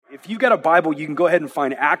If you've got a Bible, you can go ahead and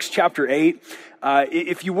find Acts chapter 8.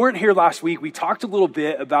 If you weren't here last week, we talked a little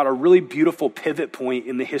bit about a really beautiful pivot point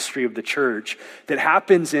in the history of the church that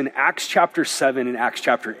happens in Acts chapter 7 and Acts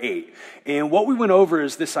chapter 8. And what we went over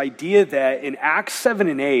is this idea that in Acts 7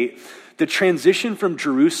 and 8, the transition from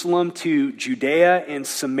Jerusalem to Judea and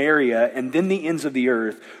Samaria and then the ends of the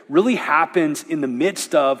earth really happens in the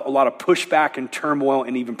midst of a lot of pushback and turmoil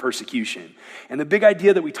and even persecution. And the big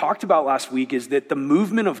idea that we talked about last week is that the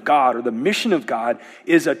movement of God or the mission of God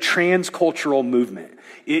is a transcultural movement.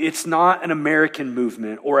 It's not an American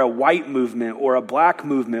movement or a white movement or a black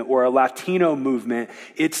movement or a Latino movement.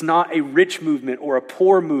 It's not a rich movement or a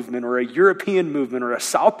poor movement or a European movement or a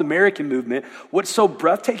South American movement. What's so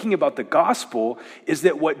breathtaking about the gospel is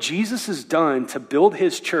that what Jesus has done to build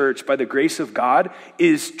his church by the grace of God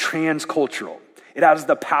is transcultural. It has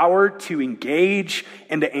the power to engage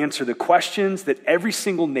and to answer the questions that every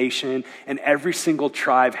single nation and every single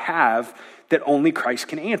tribe have that only Christ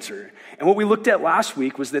can answer. And what we looked at last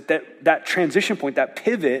week was that transition point, that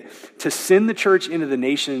pivot to send the church into the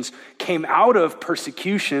nations came out of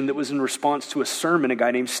persecution that was in response to a sermon a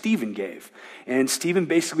guy named Stephen gave. And Stephen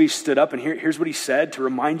basically stood up, and here's what he said to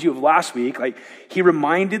remind you of last week. He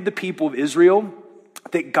reminded the people of Israel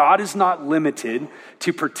that God is not limited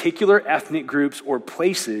to particular ethnic groups or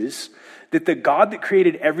places, that the God that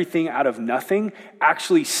created everything out of nothing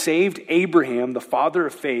actually saved Abraham, the father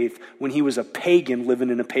of faith, when he was a pagan living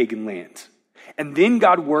in a pagan land. And then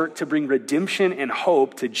God worked to bring redemption and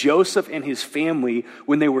hope to Joseph and his family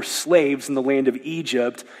when they were slaves in the land of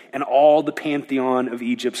Egypt and all the pantheon of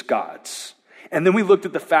Egypt's gods. And then we looked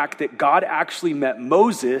at the fact that God actually met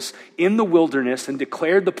Moses in the wilderness and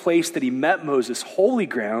declared the place that he met Moses holy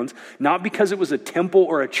ground, not because it was a temple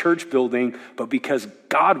or a church building, but because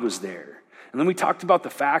God was there. And then we talked about the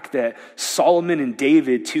fact that Solomon and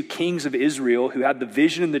David, two kings of Israel who had the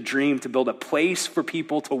vision and the dream to build a place for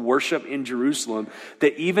people to worship in Jerusalem,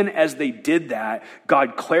 that even as they did that,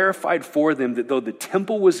 God clarified for them that though the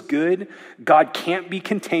temple was good, God can't be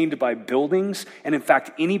contained by buildings. And in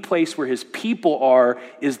fact, any place where his people are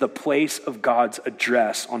is the place of God's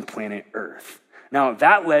address on planet Earth. Now,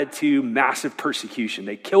 that led to massive persecution.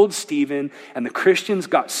 They killed Stephen, and the Christians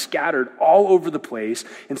got scattered all over the place.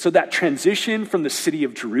 And so that transition from the city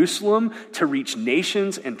of Jerusalem to reach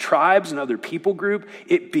nations and tribes and other people group,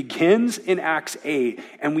 it begins in Acts 8,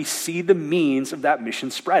 and we see the means of that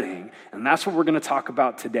mission spreading. And that's what we're going to talk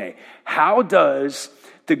about today. How does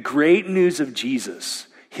the great news of Jesus,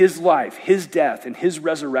 his life, his death, and his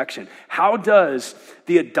resurrection, how does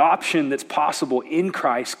the adoption that's possible in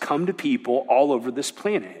Christ come to people all over this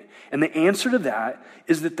planet? And the answer to that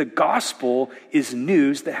is that the gospel is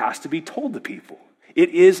news that has to be told to people.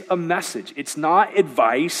 It is a message. It's not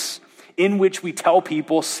advice in which we tell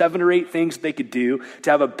people 7 or 8 things they could do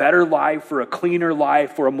to have a better life or a cleaner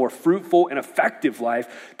life or a more fruitful and effective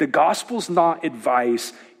life. The gospel's not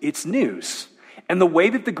advice, it's news. And the way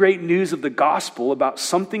that the great news of the gospel about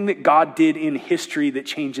something that God did in history that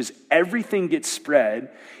changes everything gets spread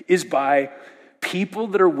is by people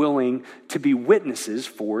that are willing to be witnesses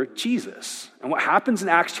for Jesus. And what happens in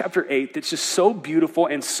Acts chapter 8 that's just so beautiful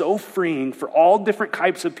and so freeing for all different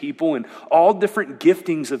types of people and all different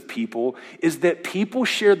giftings of people is that people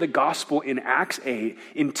share the gospel in Acts 8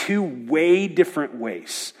 in 2 way different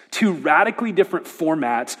ways. 2 radically different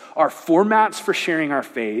formats are formats for sharing our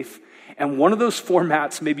faith. And one of those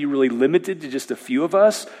formats may be really limited to just a few of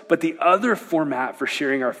us, but the other format for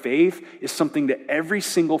sharing our faith is something that every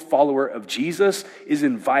single follower of Jesus is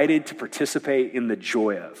invited to participate in the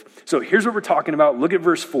joy of. So here's what we're talking about. Look at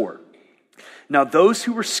verse 4. Now those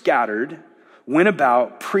who were scattered went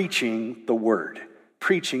about preaching the word,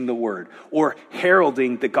 or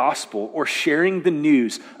heralding the gospel, or sharing the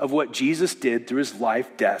news of what Jesus did through his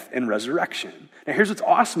life, death, and resurrection. Now, here's what's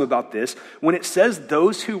awesome about this. When it says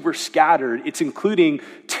those who were scattered, it's including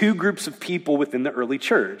 2 groups of people within the early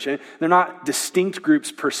church. And they're not distinct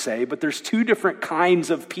groups per se, but there's 2 different kinds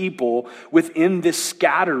of people within this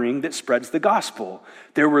scattering that spreads the gospel.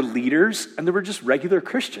 There were leaders, and there were just regular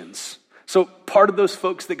Christians. So part of those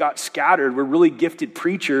folks that got scattered were really gifted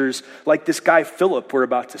preachers like this guy Philip we're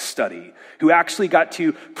about to study, who actually got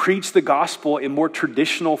to preach the gospel in more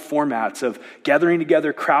traditional formats of gathering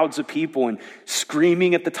together crowds of people and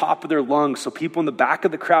screaming at the top of their lungs so people in the back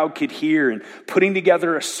of the crowd could hear, and putting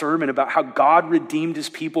together a sermon about how God redeemed his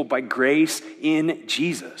people by grace in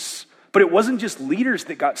Jesus. But it wasn't just leaders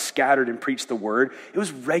that got scattered and preached the word, it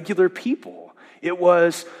was regular people. It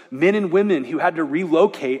was men and women who had to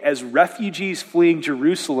relocate as refugees fleeing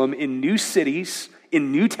Jerusalem in new cities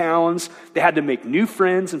in new towns. They had to make new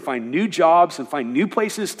friends and find new jobs and find new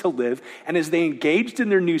places to live. And as they engaged in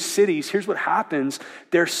their new cities, here's what happens.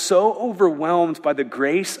 They're so overwhelmed by the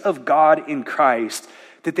grace of God in Christ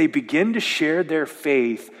that they begin to share their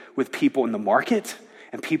faith with people in the market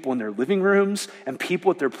and people in their living rooms and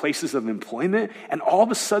people at their places of employment. And all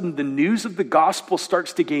of a sudden, the news of the gospel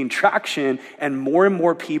starts to gain traction, and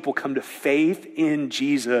more people come to faith in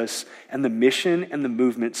Jesus, and the mission and the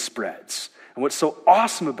movement spreads. And what's so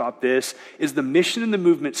awesome about this is the mission and the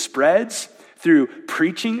movement spreads through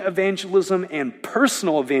preaching evangelism and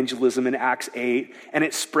personal evangelism in Acts 8, and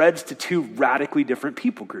it spreads to two radically different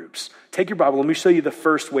people groups. Take your Bible, let me show you the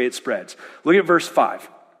first way it spreads. Look at verse 5.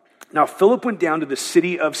 Now Philip went down to the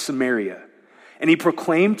city of Samaria, and he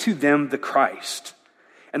proclaimed to them the Christ.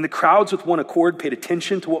 And the crowds with one accord paid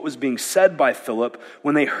attention to what was being said by Philip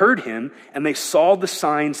when they heard him, and they saw the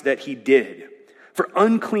signs that he did. For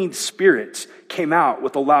unclean spirits came out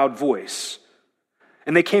with a loud voice.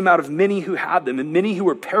 And they came out of many who had them, and many who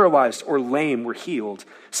were paralyzed or lame were healed,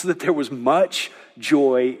 so that there was much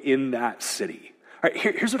joy in that city. All right,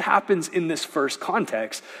 here's what happens in this first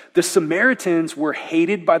context. The Samaritans were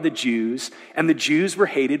hated by the Jews, and the Jews were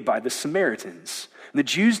hated by the Samaritans. And the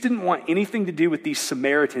Jews didn't want anything to do with these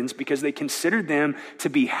Samaritans because they considered them to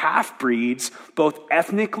be half-breeds, both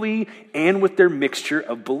ethnically and with their mixture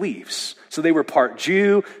of beliefs. So they were part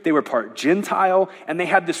Jew, they were part Gentile, and they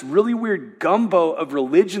had this really weird gumbo of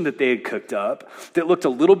religion that they had cooked up that looked a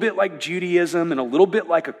little bit like Judaism and a little bit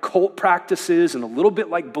like occult practices and a little bit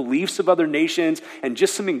like beliefs of other nations and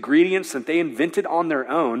just some ingredients that they invented on their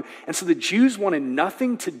own. And so the Jews wanted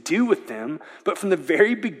nothing to do with them, but from the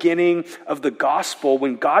very beginning of the gospel,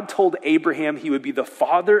 when God told Abraham he would be the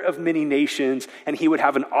father of many nations and he would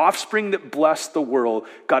have an offspring that blessed the world,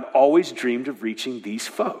 God always dreamed of reaching these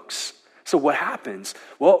folks. So what happens?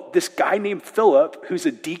 Well, this guy named Philip, who's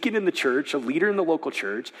a deacon in the church, a leader in the local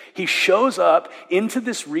church, he shows up into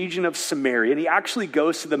this region of Samaria, and he actually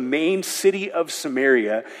goes to the main city of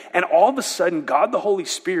Samaria, and all of a sudden, God the Holy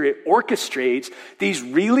Spirit orchestrates these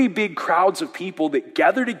really big crowds of people that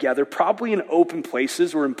gather together, probably in open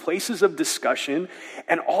places or in places of discussion,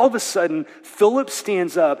 and all of a sudden, Philip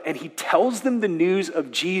stands up and he tells them the news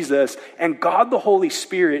of Jesus, and God the Holy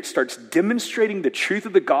Spirit starts demonstrating the truth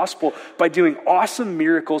of the gospel by doing awesome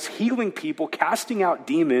miracles, healing people, casting out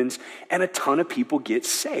demons, and a ton of people get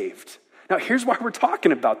saved. Now, here's why we're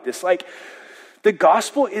talking about this. The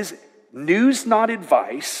gospel is news, not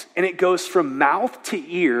advice, and it goes from mouth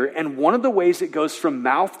to ear, and one of the ways it goes from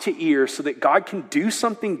mouth to ear so that God can do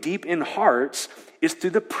something deep in hearts is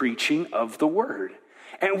through the preaching of the word.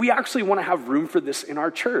 And we actually want to have room for this in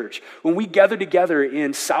our church. When we gather together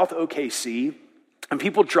in South OKC, and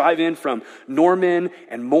people drive in from Norman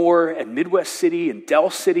and Moore and Midwest City and Del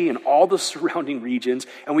City and all the surrounding regions,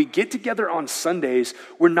 and we get together on Sundays,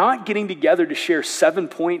 we're not getting together to share 7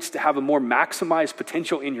 points to have a more maximized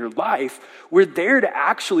potential in your life. We're there to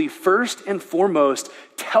actually first and foremost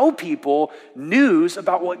tell people news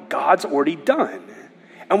about what God's already done.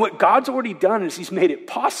 And what God's already done is he's made it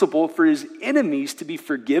possible for his enemies to be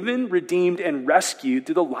forgiven, redeemed, and rescued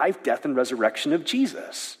through the life, death, and resurrection of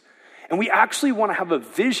Jesus. And we actually want to have a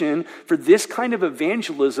vision for this kind of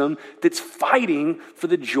evangelism that's fighting for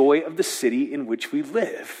the joy of the city in which we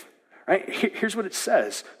live. Right? Here's what it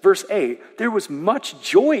says. Verse 8, there was much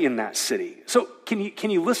joy in that city. So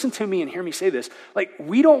can you listen to me and hear me say this?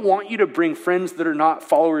 We don't want you to bring friends that are not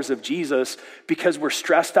followers of Jesus because we're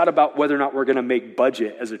stressed out about whether or not we're going to make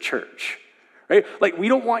budget as a church. Right? We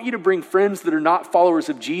don't want you to bring friends that are not followers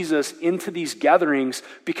of Jesus into these gatherings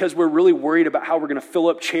because we're really worried about how we're going to fill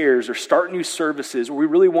up chairs or start new services, or we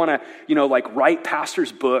really want to, write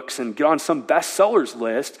pastors' books and get on some bestsellers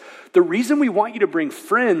list. The reason we want you to bring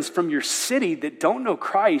friends from your city that don't know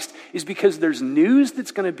Christ is because there's news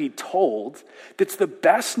that's going to be told that's the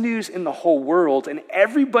best news in the whole world, and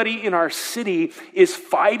everybody in our city is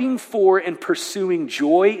fighting for and pursuing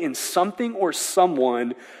joy in something or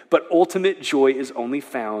someone, but ultimate joy is only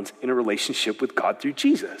found in a relationship with God through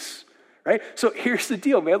Jesus. Right? So here's the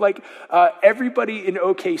deal, man. Everybody in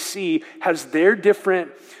OKC has their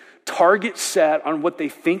different target set on what they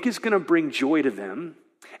think is going to bring joy to them.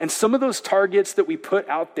 And some of those targets that we put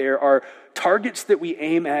out there are targets that we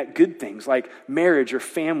aim at good things like marriage or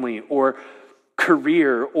family or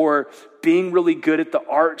career or being really good at the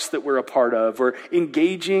arts that we're a part of or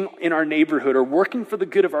engaging in our neighborhood or working for the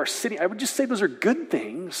good of our city. I would just say those are good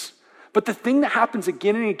things. But the thing that happens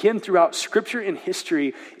again and again throughout scripture and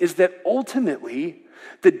history is that ultimately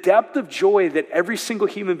the depth of joy that every single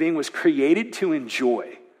human being was created to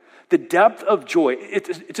enjoy, The depth of joy,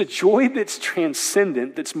 it's a joy that's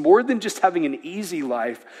transcendent, that's more than just having an easy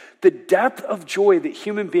life. The depth of joy that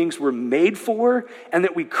human beings were made for and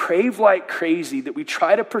that we crave like crazy, that we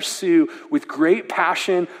try to pursue with great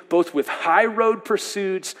passion, both with high road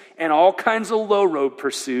pursuits and all kinds of low road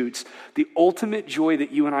pursuits. The ultimate joy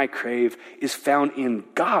that you and I crave is found in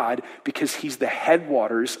God because he's the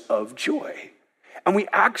headwaters of joy. And we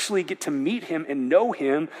actually get to meet him and know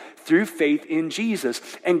him through faith in Jesus.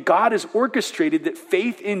 And God has orchestrated that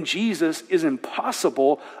faith in Jesus is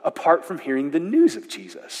impossible apart from hearing the news of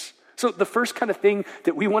Jesus. So the first kind of thing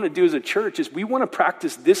that we want to do as a church is we want to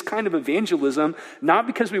practice this kind of evangelism, not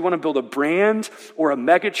because we want to build a brand or a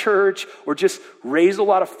mega church or just raise a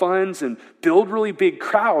lot of funds and build really big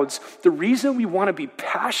crowds. The reason we want to be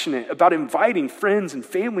passionate about inviting friends and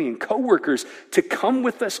family and coworkers to come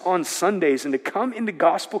with us on Sundays and to come into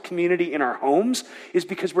gospel community in our homes is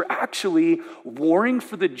because we're actually warring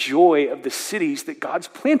for the joy of the cities that God's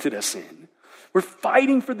planted us in. We're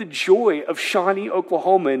fighting for the joy of Shawnee,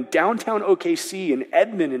 Oklahoma, and downtown OKC, and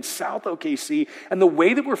Edmond, and South OKC. And the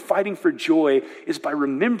way that we're fighting for joy is by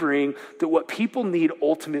remembering that what people need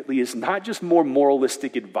ultimately is not just more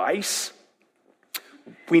moralistic advice.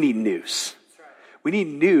 We need news. We need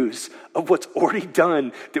news of what's already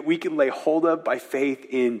done that we can lay hold of by faith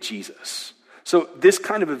in Jesus. So this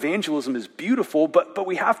kind of evangelism is beautiful, but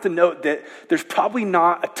we have to note that there's probably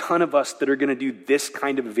not a ton of us that are going to do this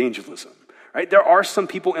kind of evangelism. Right? There are some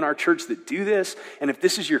people in our church that do this, and if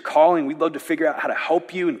this is your calling, we'd love to figure out how to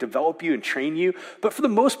help you and develop you and train you. But for the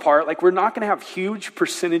most part, we're not going to have huge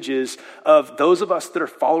percentages of those of us that are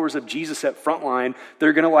followers of Jesus at Frontline that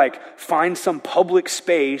are going to find some public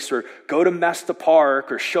space or go to Mesta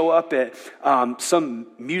Park or show up at some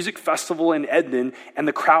music festival in Edmond, and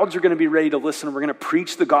the crowds are going to be ready to listen, and we're going to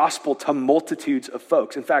preach the gospel to multitudes of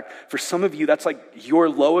folks. In fact, for some of you, that's your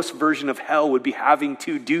lowest version of hell would be having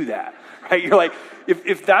to do that. Right? You're like,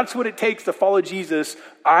 if that's what it takes to follow Jesus,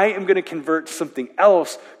 I am going to convert to something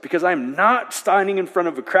else because I'm not standing in front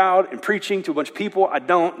of a crowd and preaching to a bunch of people I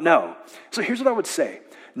don't know. So here's what I would say.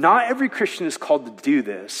 Not every Christian is called to do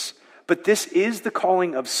this, but this is the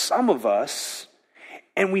calling of some of us,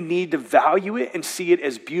 and we need to value it and see it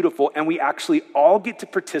as beautiful, and we actually all get to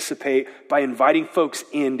participate by inviting folks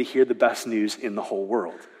in to hear the best news in the whole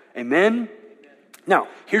world. Amen? Now,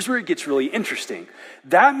 here's where it gets really interesting.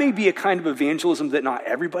 That may be a kind of evangelism that not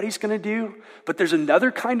everybody's going to do, but there's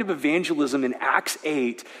another kind of evangelism in Acts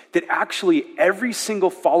 8 that actually every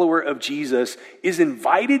single follower of Jesus is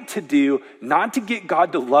invited to do, not to get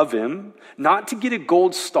God to love him, not to get a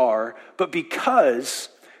gold star, but because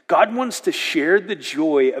God wants to share the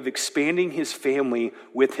joy of expanding his family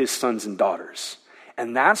with his sons and daughters.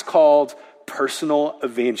 And that's called personal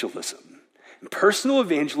evangelism. Personal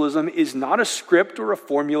evangelism is not a script or a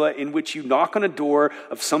formula in which you knock on a door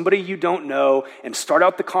of somebody you don't know and start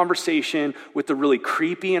out the conversation with the really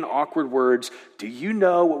creepy and awkward words, do you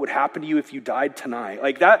know what would happen to you if you died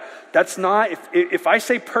tonight? That's not, if I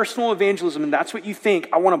say personal evangelism and that's what you think,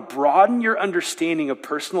 I want to broaden your understanding of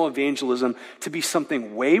personal evangelism to be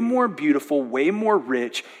something way more beautiful, way more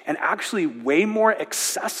rich, and actually way more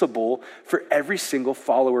accessible for every single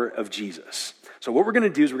follower of Jesus. So what we're going to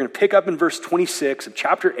do is we're going to pick up in verse 26 of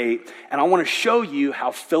chapter 8, and I want to show you how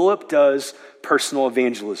Philip does personal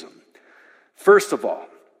evangelism. First of all,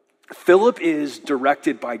 Philip is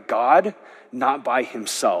directed by God, not by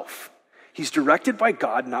himself. He's directed by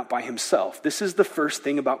God, not by himself. This is the first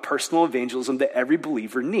thing about personal evangelism that every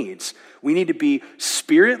believer needs. We need to be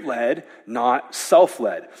spirit-led, not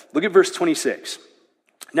self-led. Look at verse 26.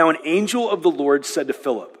 Now an angel of the Lord said to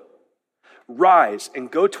Philip, rise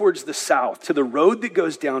and go towards the south to the road that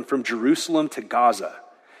goes down from Jerusalem to Gaza.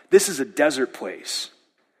 This is a desert place.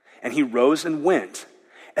 And he rose and went.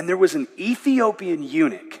 And there was an Ethiopian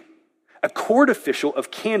eunuch, a court official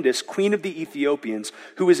of Candace, queen of the Ethiopians,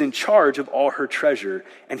 who was in charge of all her treasure.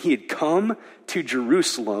 And he had come to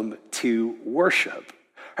Jerusalem to worship.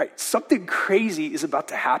 All right, something crazy is about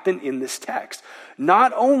to happen in this text.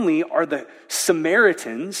 Not only are the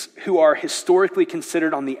Samaritans, who are historically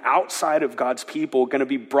considered on the outside of God's people, going to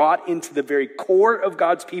be brought into the very core of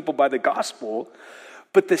God's people by the gospel,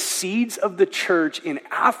 but the seeds of the church in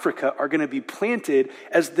Africa are going to be planted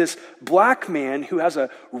as this black man who has a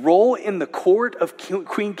role in the court of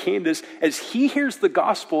Queen Candace. As he hears the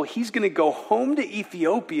gospel, he's going to go home to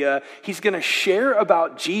Ethiopia. He's going to share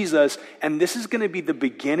about Jesus, and this is going to be the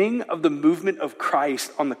beginning of the movement of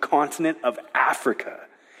Christ on the continent of Africa.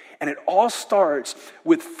 And it all starts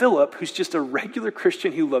with Philip, who's just a regular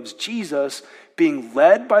Christian who loves Jesus, being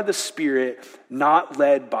led by the Spirit, not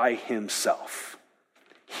led by himself.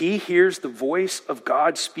 He hears the voice of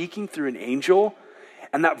God speaking through an angel,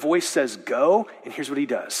 and that voice says, go, and here's what he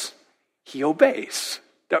does. He obeys.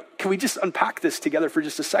 Now, can we just unpack this together for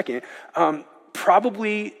just a second?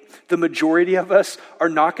 Probably the majority of us are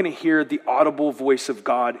not going to hear the audible voice of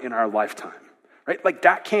God in our lifetime, right? Like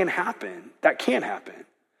that can happen. That can happen.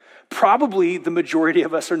 Probably the majority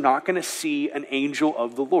of us are not going to see an angel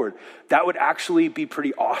of the Lord. That would actually be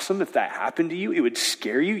pretty awesome if that happened to you. It would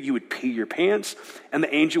scare you. You would pee your pants. And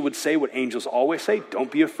the angel would say what angels always say, don't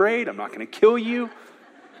be afraid. I'm not going to kill you,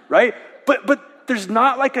 right? But there's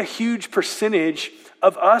not like a huge percentage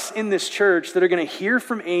of us in this church that are going to hear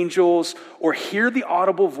from angels or hear the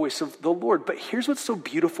audible voice of the Lord. But here's what's so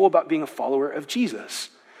beautiful about being a follower of Jesus.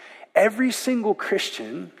 Every single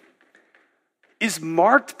Christian is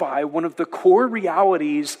marked by one of the core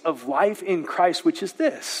realities of life in Christ, which is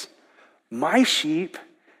this: my sheep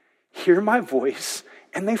hear my voice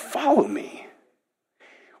and they follow me.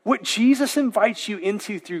 What Jesus invites you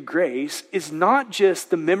into through grace is not just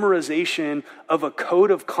the memorization of a code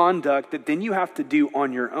of conduct that then you have to do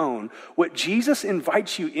on your own. What Jesus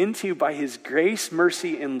invites you into by his grace,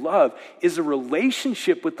 mercy, and love is a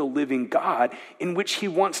relationship with the living God in which he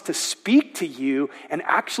wants to speak to you and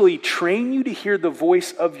actually train you to hear the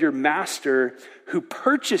voice of your master who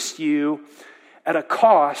purchased you at a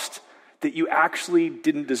cost that you actually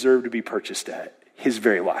didn't deserve to be purchased at, his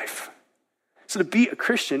very life. So to be a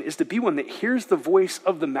Christian is to be one that hears the voice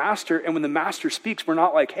of the master, and when the master speaks, we're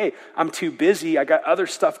not like, hey, I'm too busy, I got other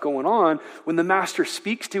stuff going on. When the master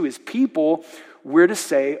speaks to his people, we're to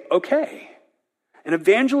say, okay. And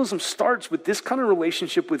evangelism starts with this kind of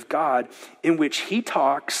relationship with God in which he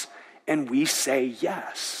talks and we say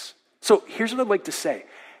yes. So here's what I'd like to say.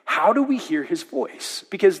 How do we hear his voice?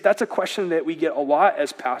 Because that's a question that we get a lot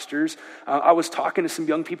as pastors. I was talking to some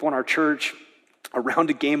young people in our church around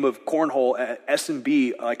a game of cornhole at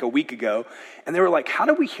S&B like a week ago, and they were like, how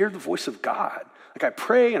do we hear the voice of God? Like I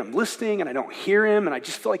pray and I'm listening and I don't hear him and I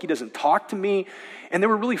just feel like he doesn't talk to me. And they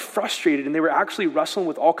were really frustrated and they were actually wrestling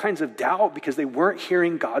with all kinds of doubt because they weren't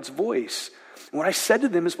hearing God's voice. And what I said to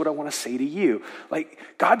them is what I want to say to you. Like,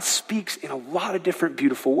 God speaks in a lot of different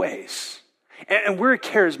beautiful ways. And we're a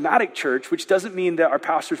charismatic church, which doesn't mean that our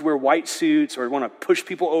pastors wear white suits or want to push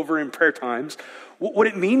people over in prayer times. What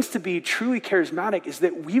it means to be truly charismatic is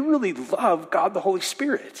that we really love God the Holy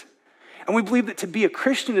Spirit. And we believe that to be a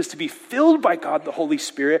Christian is to be filled by God the Holy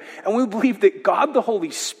Spirit. And we believe that God the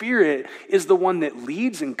Holy Spirit is the one that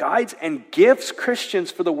leads and guides and gifts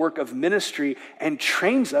Christians for the work of ministry and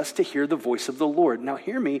trains us to hear the voice of the Lord. Now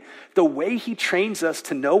hear me, the way he trains us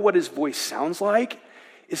to know what his voice sounds like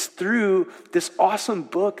is through this awesome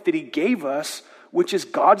book that he gave us, which is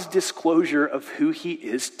God's disclosure of who he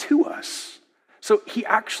is to us. So he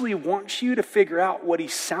actually wants you to figure out what he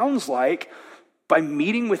sounds like by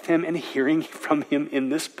meeting with him and hearing from him in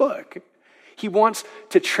this book. He wants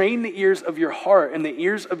to train the ears of your heart and the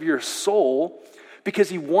ears of your soul because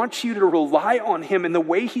he wants you to rely on him. And the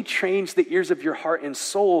way he trains the ears of your heart and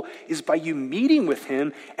soul is by you meeting with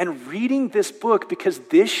him and reading this book, because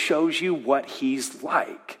this shows you what he's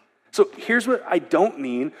like. So here's what I don't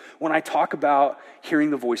mean when I talk about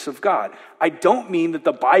hearing the voice of God. I don't mean that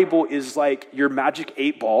the Bible is like your magic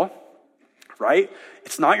 8-ball, right?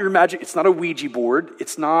 It's not your magic, it's not a Ouija board.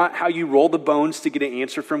 It's not how you roll the bones to get an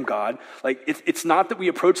answer from God. Like, it's not that we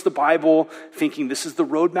approach the Bible thinking this is the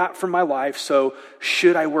roadmap for my life, so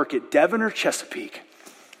should I work at Devon or Chesapeake?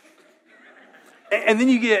 And then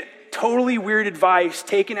you get totally weird advice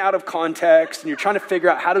taken out of context, and you're trying to figure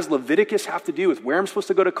out, how does Leviticus have to do with where I'm supposed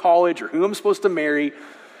to go to college or who I'm supposed to marry?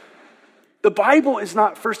 The Bible is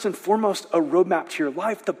not first and foremost a roadmap to your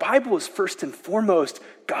life. The Bible is first and foremost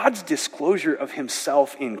God's disclosure of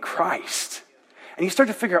himself in Christ. And you start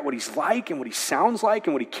to figure out what he's like and what he sounds like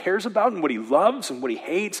and what he cares about and what he loves and what he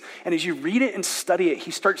hates. And as you read it and study it, he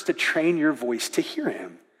starts to train your voice to hear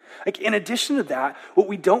him. Like, in addition to that, what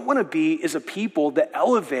we don't want to be is a people that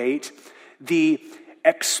elevate the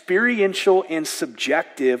experiential and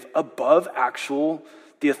subjective above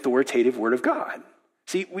the authoritative word of God.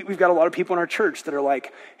 See, we've got a lot of people in our church that are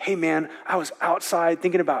like, hey man, I was outside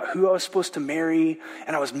thinking about who I was supposed to marry,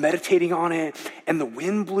 and I was meditating on it, and the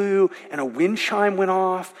wind blew, and a wind chime went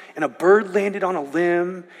off, and a bird landed on a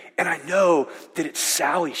limb, and I know that it's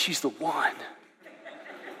Sally, she's the one.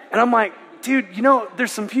 And I'm like, dude,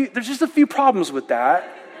 there's just a few problems with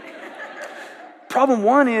that. Problem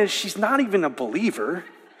one is she's not even a believer,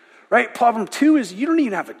 right? Problem two is you don't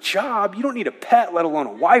even have a job, you don't need a pet, let alone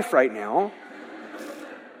a wife right now.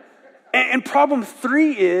 And problem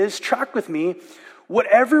three is, track with me,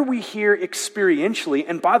 whatever we hear experientially,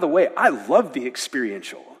 and by the way, I love the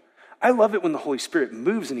experiential. I love it when the Holy Spirit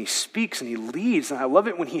moves and he speaks and he leads, and I love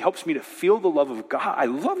it when he helps me to feel the love of God. I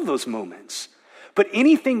love those moments. But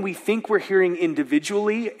anything we think we're hearing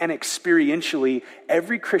individually and experientially,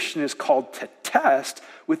 every Christian is called to test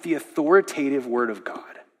with the authoritative word of God.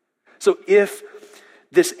 So if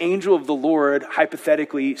this angel of the Lord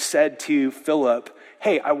hypothetically said to Philip,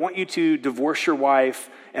 hey, I want you to divorce your wife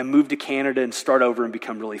and move to Canada and start over and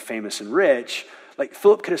become really famous and rich, like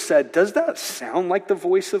Philip could have said, does that sound like the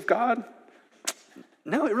voice of God?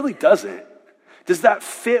 No, it really doesn't. Does that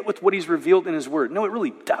fit with what he's revealed in his word? No, it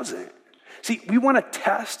really doesn't. See, we want to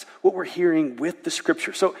test what we're hearing with the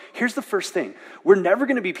scripture. So here's the first thing. We're never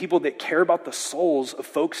going to be people that care about the souls of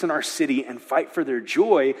folks in our city and fight for their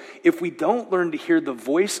joy if we don't learn to hear the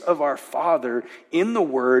voice of our Father in the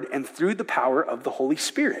word and through the power of the Holy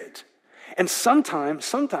Spirit. And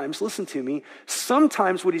sometimes, listen to me,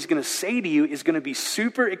 sometimes what he's going to say to you is going to be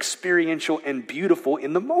super experiential and beautiful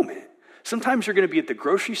in the moment. Sometimes you're going to be at the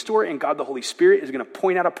grocery store and God the Holy Spirit is going to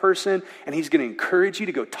point out a person and he's going to encourage you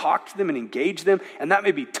to go talk to them and engage them. And that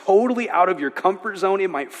may be totally out of your comfort zone.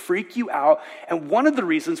 It might freak you out. And one of the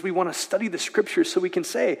reasons we want to study the scriptures so we can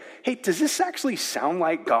say, hey, does this actually sound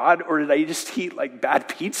like God, or did I just eat like bad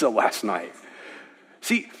pizza last night?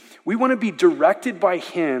 See, we want to be directed by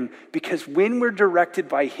him, because when we're directed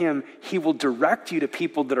by him, he will direct you to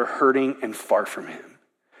people that are hurting and far from him.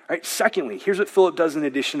 All right, secondly, here's what Philip does in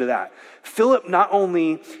addition to that. Philip not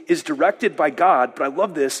only is directed by God, but I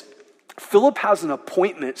love this, Philip has an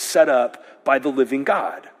appointment set up by the living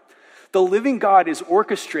God. The living God is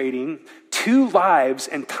orchestrating two lives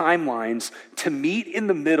and timelines to meet in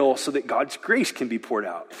the middle so that God's grace can be poured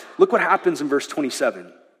out. Look what happens in verse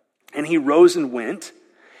 27. And he rose and went.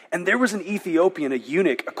 And there was an Ethiopian, a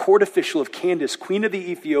eunuch, a court official of Candace, queen of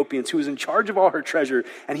the Ethiopians, who was in charge of all her treasure,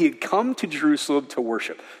 and he had come to Jerusalem to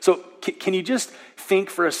worship. So can you just think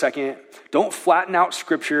for a second? Don't flatten out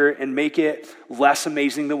scripture and make it less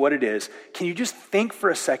amazing than what it is. Can you just think for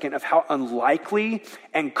a second of how unlikely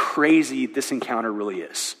and crazy this encounter really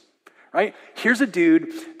is? Right? Here's a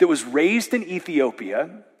dude that was raised in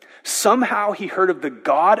Ethiopia. Somehow he heard of the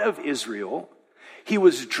God of Israel. He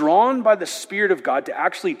was drawn by the Spirit of God to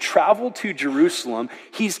actually travel to Jerusalem.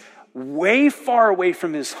 He's way far away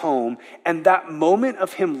from his home, and that moment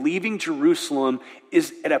of him leaving Jerusalem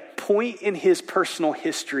is at a point in his personal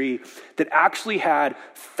history that actually had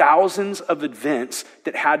thousands of events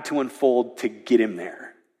that had to unfold to get him there.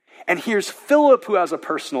 And here's Philip, who has a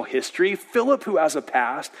personal history, Philip who has a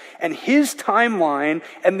past, and his timeline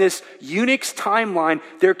and this eunuch's timeline,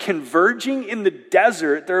 they're converging in the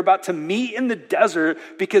desert. They're about to meet in the desert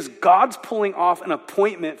because God's pulling off an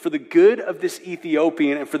appointment for the good of this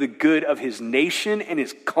Ethiopian and for the good of his nation and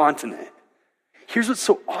his continent. Here's what's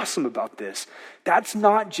so awesome about this. That's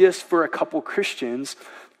not just for a couple Christians.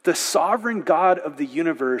 The sovereign God of the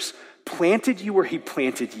universe planted you where he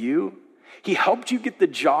planted you. He helped you get the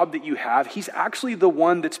job that you have. He's actually the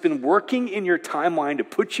one that's been working in your timeline to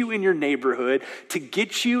put you in your neighborhood, to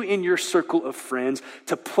get you in your circle of friends,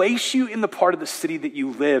 to place you in the part of the city that you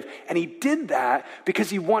live. And he did that because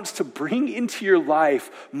he wants to bring into your life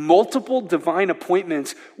multiple divine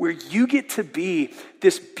appointments where you get to be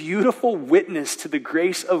this beautiful witness to the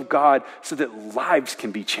grace of God so that lives can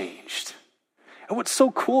be changed. And what's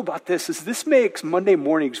so cool about this is this makes Monday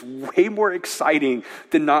mornings way more exciting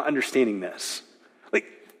than not understanding this. Like,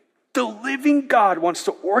 the living God wants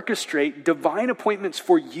to orchestrate divine appointments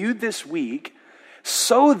for you this week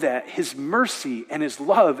so that his mercy and his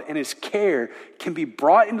love and his care can be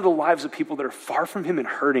brought into the lives of people that are far from him and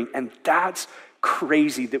hurting. And that's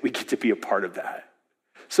crazy that we get to be a part of that.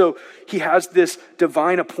 So he has this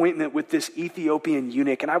divine appointment with this Ethiopian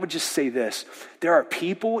eunuch. And I would just say this, there are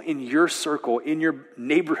people in your circle, in your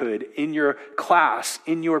neighborhood, in your class,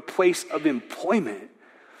 in your place of employment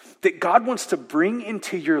that God wants to bring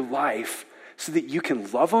into your life so that you can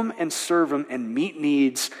love them and serve them and meet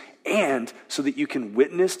needs, and so that you can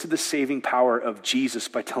witness to the saving power of Jesus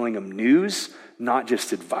by telling them news, not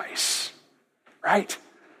just advice, right?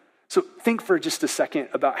 So think for just a second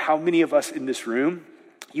about how many of us in this room,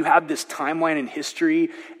 you have this timeline in history,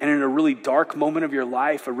 and in a really dark moment of your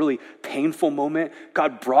life, a really painful moment,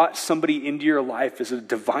 God brought somebody into your life as a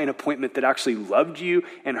divine appointment that actually loved you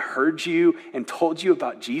and heard you and told you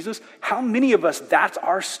about Jesus. How many of us, that's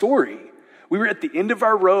our story? We were at the end of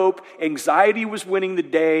our rope. Anxiety was winning the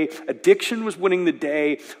day. Addiction was winning the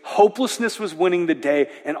day. Hopelessness was winning the day.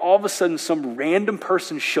 And all of a sudden, some random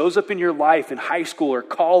person shows up in your life in high school or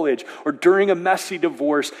college or during a messy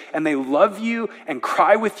divorce, and they love you and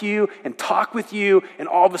cry with you and talk with you. And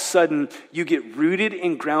all of a sudden, you get rooted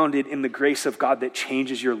and grounded in the grace of God that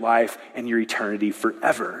changes your life and your eternity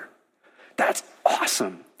forever. That's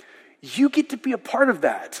awesome. You get to be a part of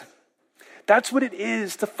that. That's what it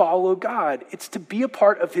is to follow God. It's to be a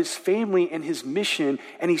part of his family and his mission,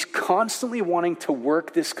 and he's constantly wanting to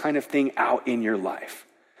work this kind of thing out in your life.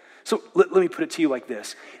 So let me put it to you like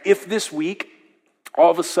this. If this week, all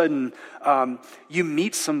of a sudden, you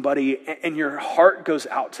meet somebody and your heart goes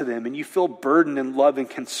out to them and you feel burden and love and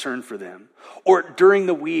concern for them. Or during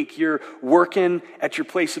the week, you're working at your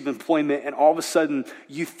place of employment and all of a sudden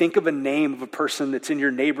you think of a name of a person that's in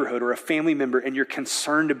your neighborhood or a family member and you're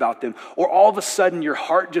concerned about them. Or all of a sudden your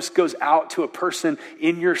heart just goes out to a person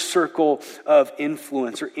in your circle of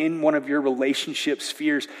influence or in one of your relationship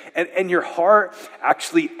spheres and your heart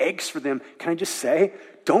actually aches for them. Can I just say,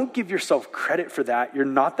 don't give yourself credit for that. You're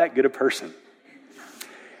not that good a person.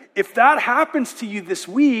 If that happens to you this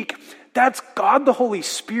week, that's God the Holy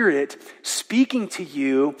Spirit speaking to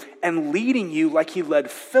you and leading you like he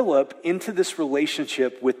led Philip into this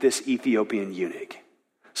relationship with this Ethiopian eunuch.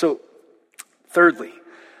 So, thirdly,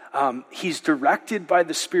 he's directed by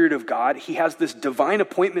the Spirit of God. He has this divine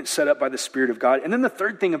appointment set up by the Spirit of God. And then the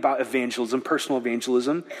third thing about evangelism, personal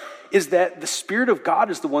evangelism, is that the Spirit of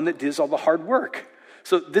God is the one that does all the hard work.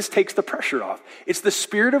 So this takes the pressure off. It's the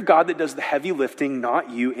Spirit of God that does the heavy lifting, not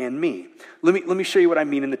you and me. Let me show you what I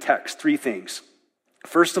mean in the text. 3 things.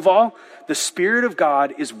 First of all, the Spirit of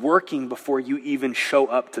God is working before you even show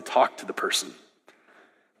up to talk to the person.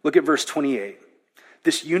 Look at verse 28.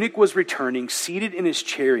 This eunuch was returning, seated in his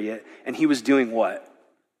chariot, and he was doing what?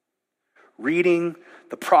 Reading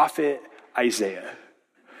the prophet Isaiah.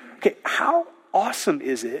 Okay, how awesome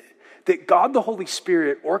is it that God the Holy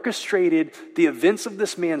Spirit orchestrated the events of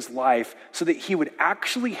this man's life so that he would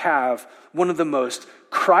actually have one of the most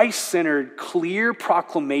Christ-centered, clear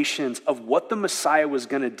proclamations of what the Messiah was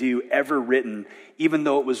going to do ever written, even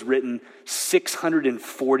though it was written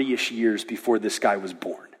 640-ish years before this guy was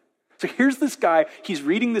born. So here's this guy, he's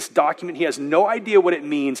reading this document, he has no idea what it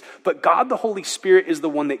means, but God the Holy Spirit is the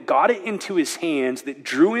one that got it into his hands, that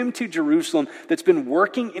drew him to Jerusalem, that's been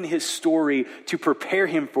working in his story to prepare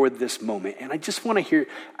him for this moment. And I just want you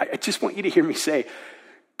to hear me say,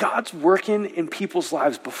 God's working in people's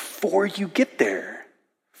lives before you get there.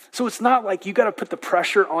 So it's not like you got to put the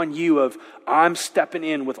pressure on you of, I'm stepping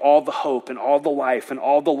in with all the hope and all the life and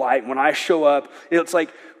all the light. When I show up, it's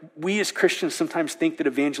like we as Christians sometimes think that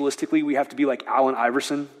evangelistically we have to be like Allen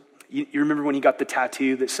Iverson. You remember when he got the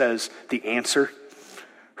tattoo that says the answer,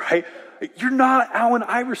 right? You're not Allen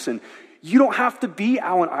Iverson. You don't have to be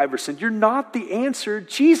Allen Iverson. You're not the answer.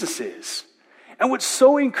 Jesus is. And what's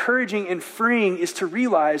so encouraging and freeing is to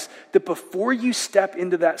realize that before you step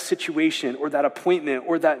into that situation or that appointment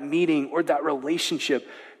or that meeting or that relationship,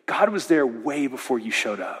 God was there way before you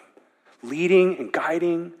showed up, leading and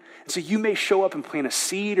guiding. And so you may show up and plant a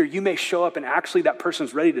seed, or you may show up and actually that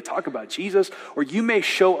person's ready to talk about Jesus, or you may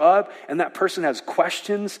show up and that person has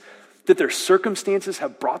questions that their circumstances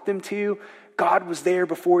have brought them to. God was there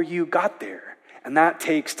before you got there. And that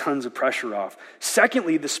takes tons of pressure off.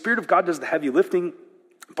 Secondly, the Spirit of God does the heavy lifting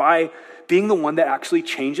by being the one that actually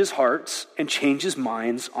changes hearts and changes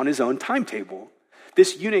minds on his own timetable.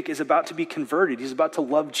 This eunuch is about to be converted. He's about to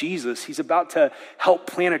love Jesus. He's about to help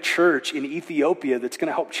plant a church in Ethiopia that's going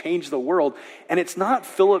to help change the world. And it's not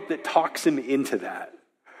Philip that talks him into that.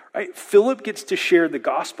 Right? Philip gets to share the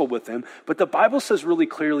gospel with him, but the Bible says really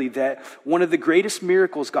clearly that one of the greatest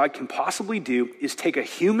miracles God can possibly do is take a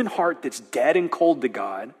human heart that's dead and cold to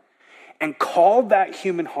God and call that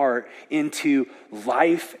human heart into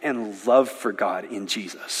life and love for God in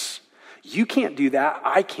Jesus. You can't do that.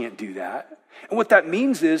 I can't do that. And what that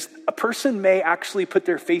means is a person may actually put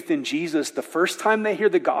their faith in Jesus the first time they hear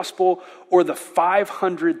the gospel or the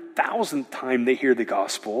 500,000th time they hear the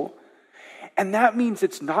gospel. And that means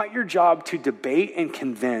it's not your job to debate and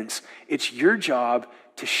convince. It's your job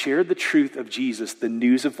to share the truth of Jesus, the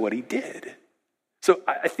news of what he did. So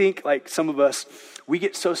I think like some of us, we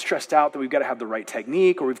get so stressed out that we've got to have the right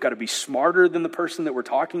technique, or we've got to be smarter than the person that we're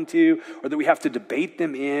talking to, or that we have to debate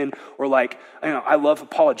them in, or like, I love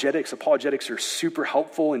apologetics. Apologetics are super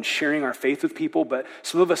helpful in sharing our faith with people, but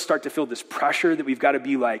some of us start to feel this pressure that we've got to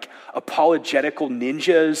be like apologetical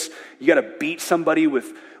ninjas. You got to beat somebody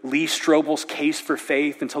with Lee Strobel's Case for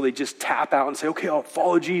Faith until they just tap out and say, okay, I'll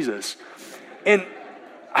follow Jesus. And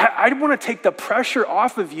I want to take the pressure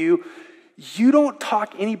off of you. You don't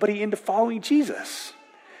talk anybody into following Jesus.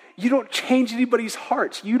 You don't change anybody's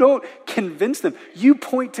hearts. You don't convince them. You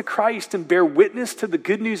point to Christ and bear witness to the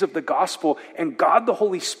good news of the gospel, and God the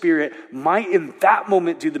Holy Spirit might in that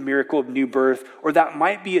moment do the miracle of new birth, or that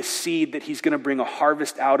might be a seed that he's going to bring a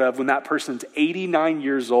harvest out of when that person's 89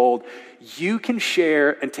 years old. You can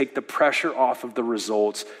share and take the pressure off of the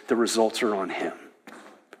results. The results are on him,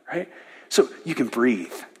 right? So you can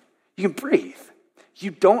breathe. You can breathe.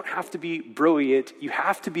 You don't have to be brilliant. You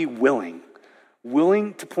have to be willing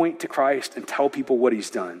to point to Christ and tell people what he's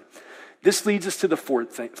done. This leads us to the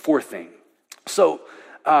fourth thing. So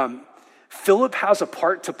Philip has a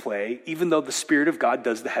part to play, even though the Spirit of God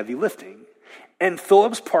does the heavy lifting. And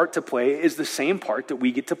Philip's part to play is the same part that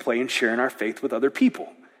we get to play in sharing our faith with other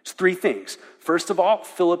people. It's three things. First of all,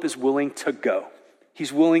 Philip is willing to go.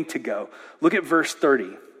 He's willing to go. Look at verse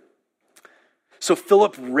 30. So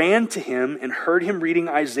Philip ran to him and heard him reading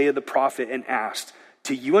Isaiah the prophet and asked,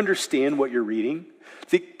 do you understand what you're reading?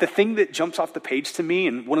 The thing that jumps off the page to me,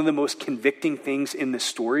 and one of the most convicting things in this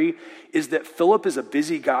story, is that Philip is a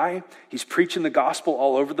busy guy. He's preaching the gospel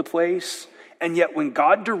all over the place. And yet when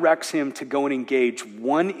God directs him to go and engage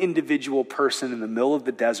one individual person in the middle of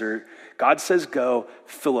the desert, God says go,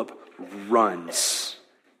 Philip runs.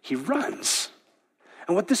 He runs.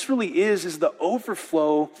 And what this really is the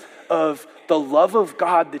overflow of the love of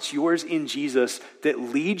God that's yours in Jesus that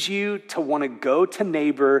leads you to want to go to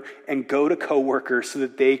neighbor and go to coworker so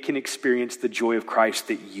that they can experience the joy of Christ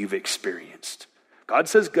that you've experienced. God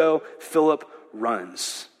says go, Philip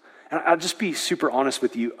runs. And I'll just be super honest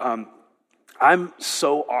with you. I'm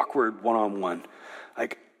so awkward one-on-one.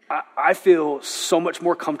 Like, I feel so much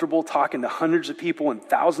more comfortable talking to hundreds of people and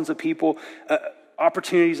thousands of people.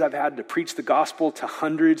 Opportunities I've had to preach the gospel to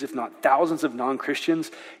hundreds, if not thousands of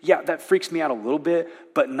non-Christians. Yeah, that freaks me out a little bit,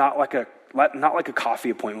 but not like a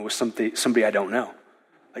coffee appointment with somebody I don't know.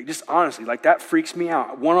 Like, just honestly, like that freaks me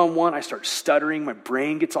out. One-on-one, I start stuttering. My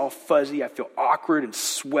brain gets all fuzzy. I feel awkward and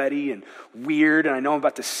sweaty and weird, and I know I'm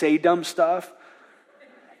about to say dumb stuff.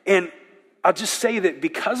 And I'll just say that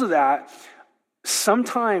because of that,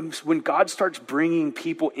 sometimes when God starts bringing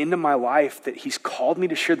people into my life that he's called me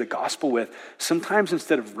to share the gospel with, sometimes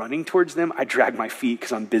instead of running towards them, I drag my feet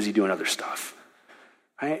because I'm busy doing other stuff,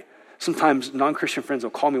 right? Sometimes non-Christian friends will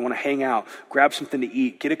call me, want to hang out, grab something to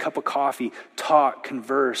eat, get a cup of coffee, talk,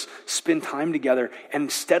 converse, spend time together. And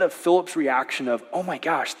instead of Philip's reaction of, oh my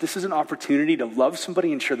gosh, this is an opportunity to love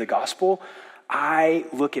somebody and share the gospel, I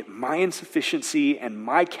look at my insufficiency and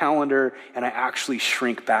my calendar and I actually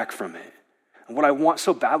shrink back from it. And what I want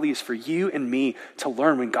so badly is for you and me to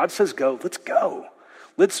learn when God says go.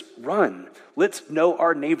 Let's run. Let's know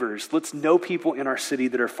our neighbors. Let's know people in our city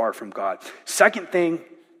that are far from God. Second thing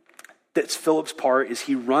that's Philip's part is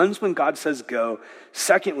he runs when God says go.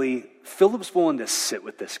 Secondly, Philip's willing to sit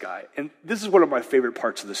with this guy. And this is one of my favorite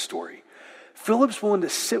parts of the story. Philip's willing to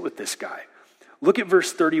sit with this guy. Look at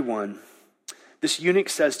verse 31. This eunuch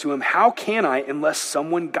says to him, how can I unless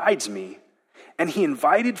someone guides me? And he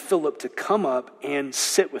invited Philip to come up and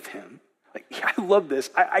sit with him. Like, I love this.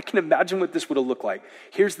 I can imagine what this would have looked like.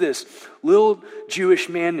 Here's this little Jewish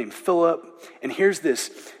man named Philip, and here's this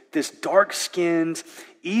dark-skinned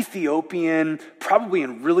Ethiopian, probably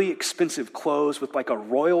in really expensive clothes with like a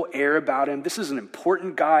royal air about him. This is an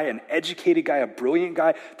important guy, an educated guy, a brilliant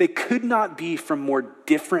guy. They could not be from more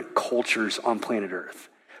different cultures on planet Earth.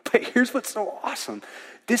 But here's what's so awesome.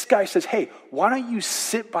 This guy says, hey, why don't you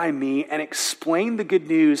sit by me and explain the good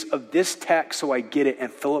news of this text so I get it?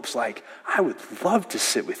 And Philip's like, I would love to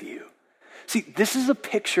sit with you. See, this is a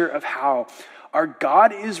picture of how our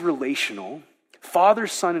God is relational. Father,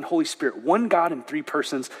 Son, and Holy Spirit, one God in three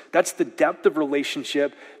persons. That's the depth of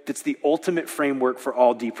relationship. That's the ultimate framework for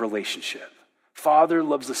all deep relationship. Father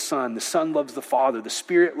loves the Son loves the Father, the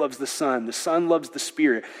Spirit loves the Son loves the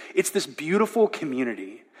Spirit. It's this beautiful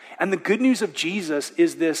community. And the good news of Jesus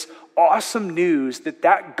is this awesome news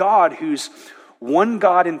that God who's one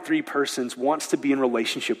God in three persons wants to be in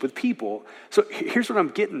relationship with people. So here's what I'm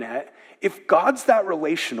getting at. If God's that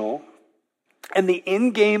relational and the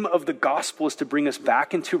end game of the gospel is to bring us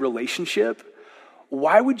back into relationship,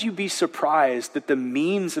 why would you be surprised that the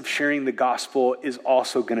means of sharing the gospel is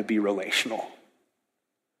also going to be relational?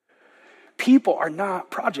 People are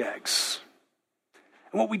not projects.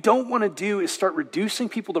 And what we don't want to do is start reducing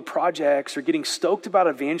people to projects or getting stoked about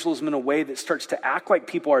evangelism in a way that starts to act like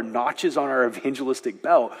people are notches on our evangelistic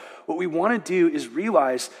belt. What we want to do is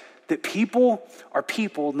realize that people are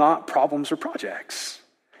people, not problems or projects.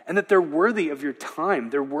 And that they're worthy of your time.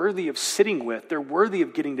 They're worthy of sitting with. They're worthy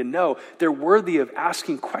of getting to know. They're worthy of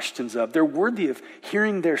asking questions of. They're worthy of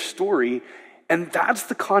hearing their story. And that's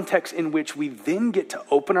the context in which we then get to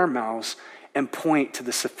open our mouths and point to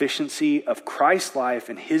the sufficiency of Christ's life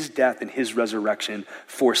and his death and his resurrection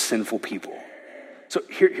for sinful people. So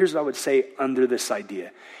here's what I would say under this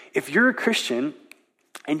idea. If you're a Christian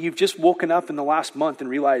and you've just woken up in the last month and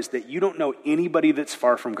realized that you don't know anybody that's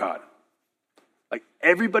far from God, like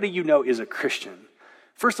everybody you know is a Christian.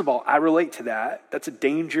 First of all, I relate to that. That's a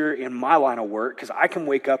danger in my line of work because I can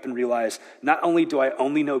wake up and realize not only do I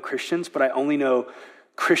only know Christians, but I only know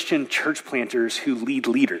Christian church planters who lead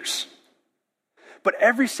leaders. But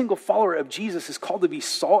every single follower of Jesus is called to be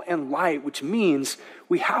salt and light, which means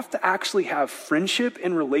we have to actually have friendship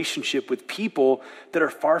and relationship with people that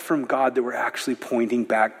are far from God that we're actually pointing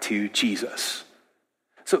back to Jesus.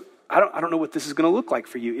 So I don't know what this is going to look like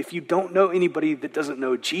for you. If you don't know anybody that doesn't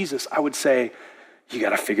know Jesus, I would say you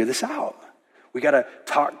got to figure this out. We got to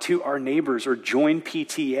talk to our neighbors or join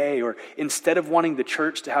PTA, or instead of wanting the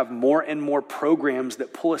church to have more and more programs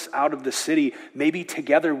that pull us out of the city, maybe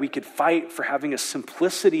together we could fight for having a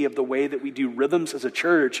simplicity of the way that we do rhythms as a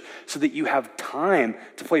church so that you have time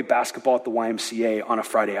to play basketball at the YMCA on a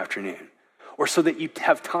Friday afternoon. Or so that you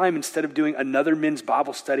have time, instead of doing another men's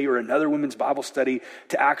Bible study or another women's Bible study,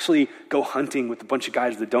 to actually go hunting with a bunch of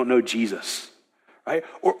guys that don't know Jesus. Right?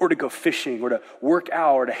 Or to go fishing, or to work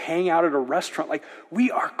out, or to hang out at a restaurant. Like,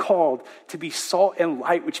 we are called to be salt and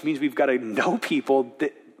light, which means we've got to know people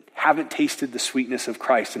that haven't tasted the sweetness of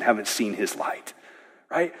Christ and haven't seen his light.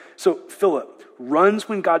 Right? So Philip runs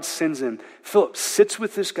when God sends him. Philip sits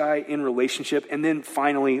with this guy in relationship. And then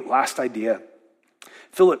finally, last idea,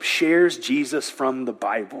 Philip shares Jesus from the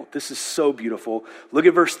Bible. This is so beautiful. Look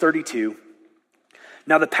at verse 32.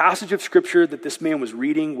 Now, the passage of scripture that this man was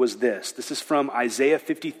reading was this. This is from Isaiah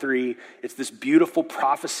 53. It's this beautiful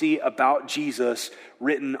prophecy about Jesus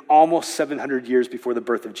written almost 700 years before the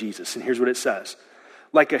birth of Jesus. And here's what it says.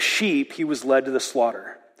 Like a sheep, he was led to the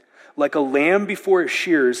slaughter. Like a lamb before his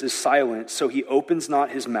shearers is silent, so he opens not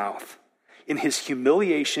his mouth. In his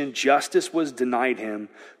humiliation, justice was denied him.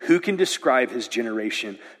 Who can describe his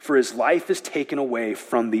generation? For his life is taken away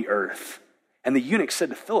from the earth. And the eunuch said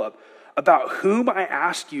to Philip, about whom, I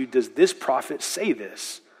ask you, does this prophet say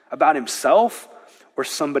this? About himself or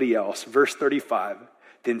somebody else? Verse 35.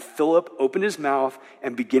 Then Philip opened his mouth,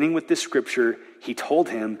 and beginning with this scripture, he told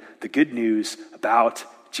him the good news about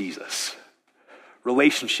Jesus.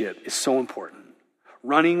 Relationship is so important.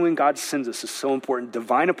 Running when God sends us is so important.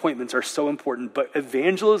 Divine appointments are so important. But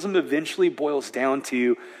evangelism eventually boils down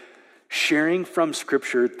to sharing from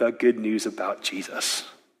scripture the good news about Jesus.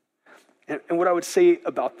 And what I would say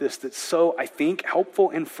about this that's so, I think,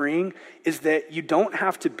 helpful and freeing is that you don't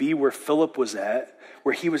have to be where Philip was at,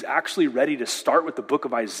 where he was actually ready to start with the book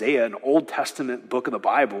of Isaiah, an Old Testament book of the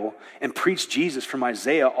Bible, and preach Jesus from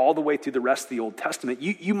Isaiah all the way through the rest of the Old Testament.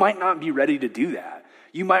 You might not be ready to do that.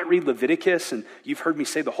 You might read Leviticus, and you've heard me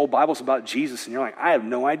say the whole Bible's about Jesus, and you're like, I have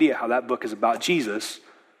no idea how that book is about Jesus.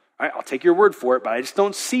 All right, I'll take your word for it, but I just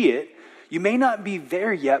don't see it. You may not be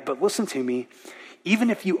there yet, but listen to me.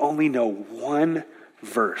 Even if you only know one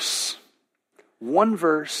verse,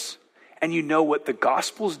 and you know what the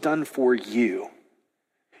gospel's done for you,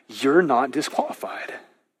 you're not disqualified.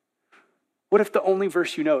 What if the only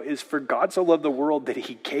verse you know is, for God so loved the world that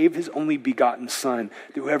he gave his only begotten son,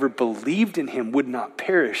 that whoever believed in him would not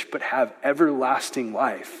perish, but have everlasting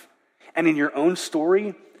life. And in your own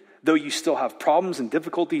story, though you still have problems and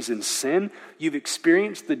difficulties in sin, you've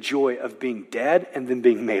experienced the joy of being dead and then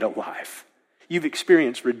being made alive. You've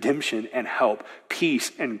experienced redemption and help,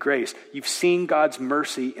 peace and grace. You've seen God's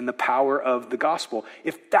mercy in the power of the gospel.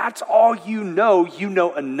 If that's all you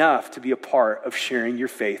know enough to be a part of sharing your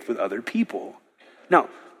faith with other people. Now,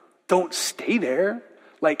 don't stay there.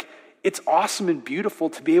 Like, it's awesome and beautiful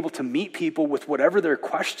to be able to meet people with whatever their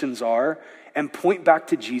questions are and point back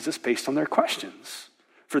to Jesus based on their questions.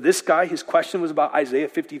 For this guy, his question was about Isaiah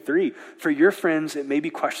 53. For your friends, it may be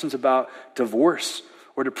questions about divorce,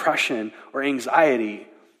 or depression, or anxiety,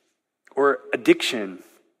 or addiction,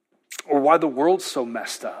 or why the world's so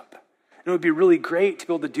messed up. And it would be really great to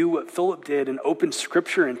be able to do what Philip did and open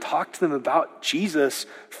scripture and talk to them about Jesus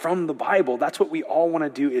from the Bible. That's what we all want to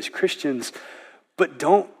do as Christians, but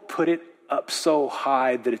don't put it up so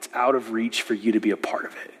high that it's out of reach for you to be a part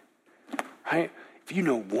of it, right? If you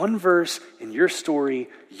know one verse in your story,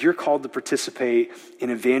 you're called to participate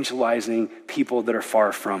in evangelizing people that are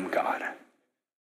far from God.